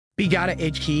Gata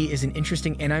H Kei is an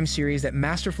interesting anime series that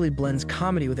masterfully blends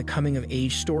comedy with a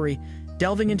coming-of-age story,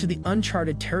 delving into the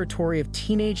uncharted territory of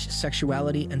teenage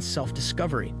sexuality and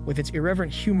self-discovery. With its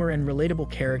irreverent humor and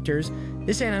relatable characters,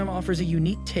 this anime offers a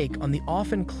unique take on the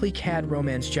often cliched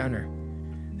romance genre.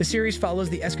 The series follows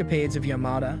the escapades of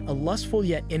Yamada, a lustful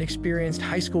yet inexperienced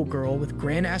high school girl with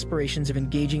grand aspirations of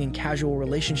engaging in casual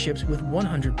relationships with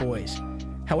 100 boys.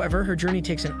 However, her journey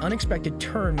takes an unexpected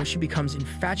turn when she becomes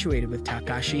infatuated with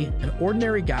Takashi, an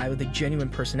ordinary guy with a genuine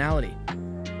personality.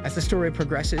 As the story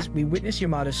progresses, we witness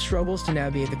Yamada's struggles to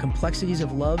navigate the complexities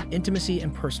of love, intimacy,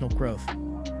 and personal growth.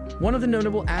 One of the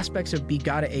notable aspects of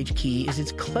Gata H Kei is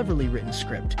its cleverly written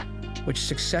script, which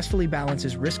successfully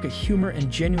balances risk of humor and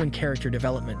genuine character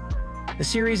development. The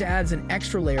series adds an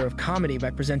extra layer of comedy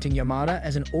by presenting Yamada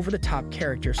as an over-the-top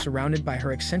character surrounded by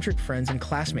her eccentric friends and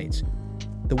classmates.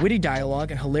 The witty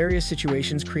dialogue and hilarious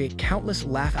situations create countless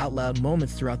laugh-out-loud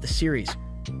moments throughout the series.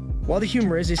 While the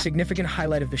humor is a significant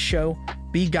highlight of the show,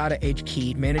 Gata H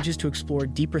Kei manages to explore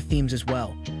deeper themes as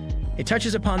well. It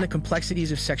touches upon the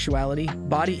complexities of sexuality,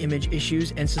 body image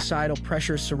issues, and societal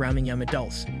pressures surrounding young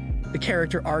adults. The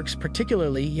character arcs,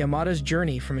 particularly Yamada's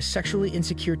journey from a sexually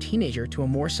insecure teenager to a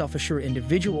more self-assured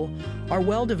individual, are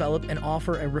well developed and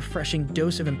offer a refreshing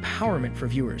dose of empowerment for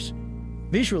viewers.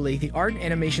 Visually, the art and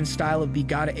animation style of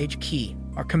Gata H Kei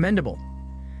are commendable.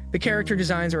 The character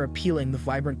designs are appealing with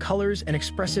vibrant colors and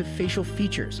expressive facial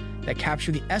features that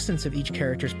capture the essence of each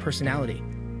character's personality.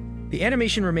 The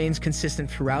animation remains consistent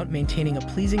throughout, maintaining a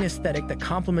pleasing aesthetic that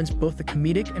complements both the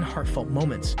comedic and heartfelt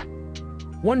moments.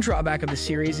 One drawback of the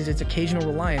series is its occasional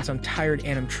reliance on tired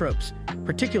anime tropes,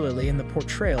 particularly in the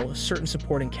portrayal of certain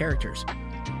supporting characters.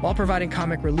 While providing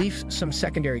comic relief, some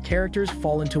secondary characters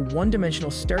fall into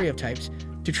one-dimensional stereotypes,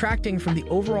 detracting from the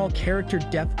overall character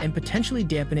depth and potentially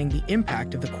dampening the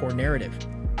impact of the core narrative.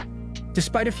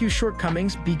 Despite a few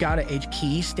shortcomings, Gata H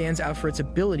Kei stands out for its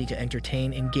ability to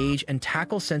entertain, engage, and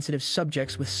tackle sensitive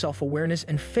subjects with self-awareness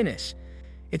and finesse.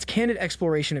 Its candid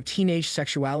exploration of teenage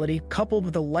sexuality, coupled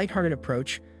with a lighthearted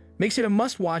approach, makes it a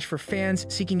must-watch for fans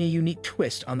seeking a unique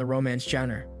twist on the romance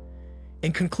genre.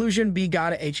 In conclusion,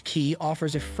 Gata H Kei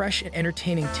offers a fresh and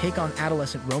entertaining take on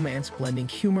adolescent romance, blending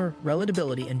humor,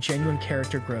 relatability, and genuine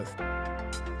character growth.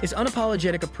 Its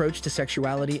unapologetic approach to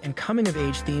sexuality and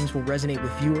coming-of-age themes will resonate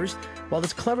with viewers, while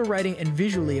its clever writing and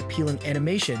visually appealing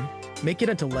animation make it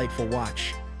a delightful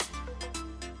watch.